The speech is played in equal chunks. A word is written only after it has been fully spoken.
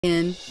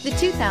In the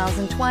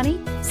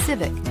 2020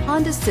 Civic,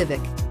 Honda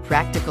Civic.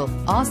 Practical,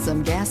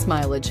 awesome gas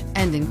mileage,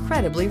 and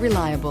incredibly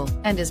reliable,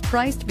 and is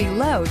priced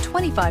below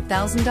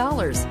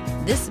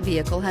 $25,000. This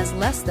vehicle has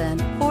less than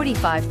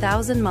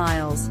 45,000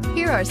 miles.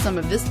 Here are some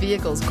of this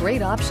vehicle's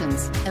great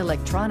options: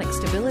 electronic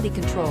stability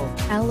control,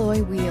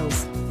 alloy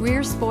wheels,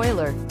 rear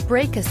spoiler,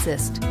 brake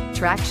assist,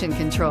 traction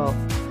control,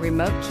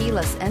 remote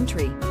keyless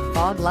entry,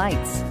 fog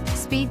lights,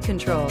 speed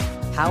control,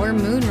 power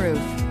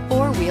moonroof,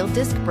 four-wheel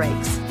disc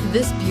brakes.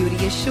 This beauty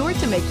is sure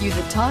to make you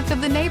the talk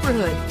of the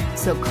neighborhood.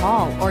 So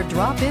call or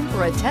drop in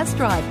for a test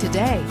drive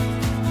today.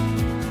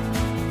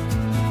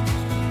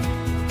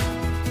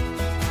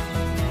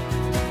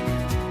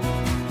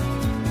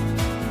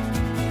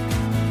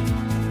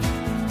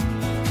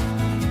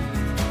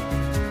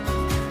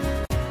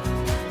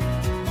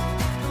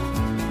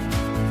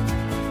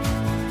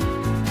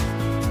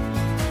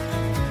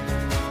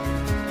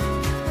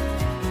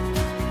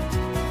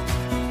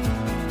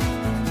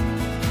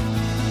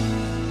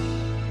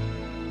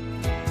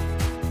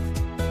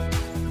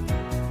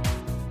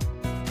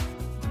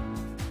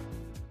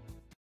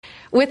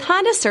 With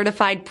Honda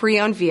certified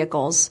pre-owned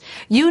vehicles,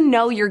 you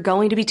know you're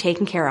going to be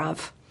taken care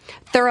of.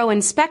 Thorough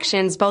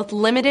inspections, both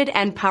limited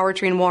and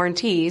powertrain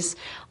warranties,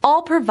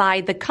 all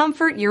provide the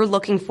comfort you're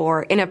looking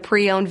for in a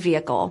pre-owned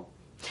vehicle.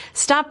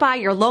 Stop by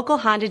your local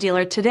Honda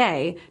dealer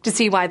today to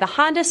see why the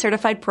Honda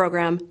certified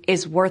program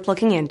is worth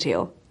looking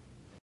into.